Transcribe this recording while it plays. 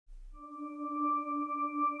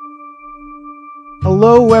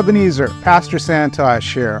Hello, Ebenezer. Pastor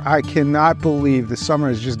Santosh here. I cannot believe the summer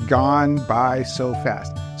has just gone by so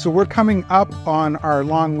fast. So we're coming up on our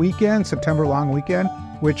long weekend, September long weekend,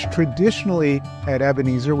 which traditionally at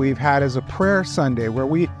Ebenezer we've had as a prayer Sunday, where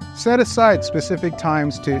we set aside specific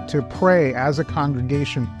times to pray as a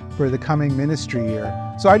congregation for the coming ministry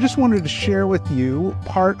year. So I just wanted to share with you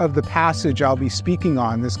part of the passage I'll be speaking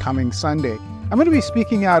on this coming Sunday. I'm going to be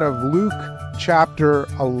speaking out of Luke chapter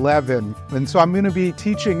 11. And so I'm going to be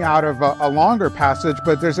teaching out of a longer passage,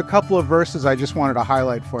 but there's a couple of verses I just wanted to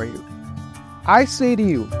highlight for you. I say to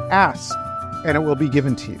you, ask, and it will be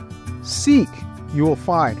given to you. Seek, you will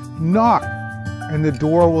find. Knock, and the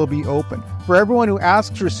door will be open. For everyone who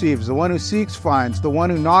asks receives, the one who seeks finds, the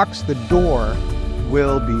one who knocks, the door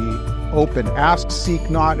will be open. Ask,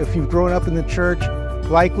 seek not. If you've grown up in the church,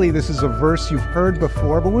 likely this is a verse you've heard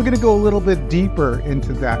before, but we're going to go a little bit deeper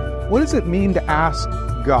into that. What does it mean to ask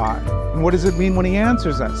God? And what does it mean when He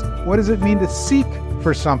answers us? What does it mean to seek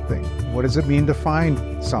for something? What does it mean to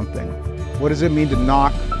find something? What does it mean to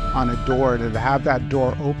knock on a door, to have that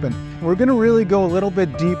door open? And we're going to really go a little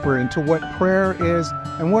bit deeper into what prayer is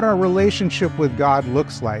and what our relationship with God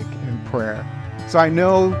looks like in prayer. So I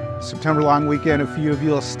know September long weekend, a few of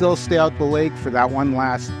you will still stay out the lake for that one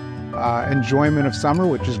last enjoyment of summer,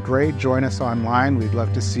 which is great. Join us online. We'd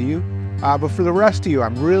love to see you. But for the rest of you,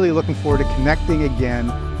 I'm really looking forward to connecting again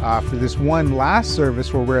for this one last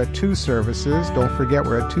service where we're at 2 services. Don't forget,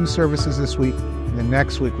 we're at 2 services this week, and then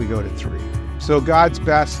next week we go to 3. So God's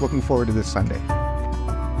best. Looking forward to this Sunday.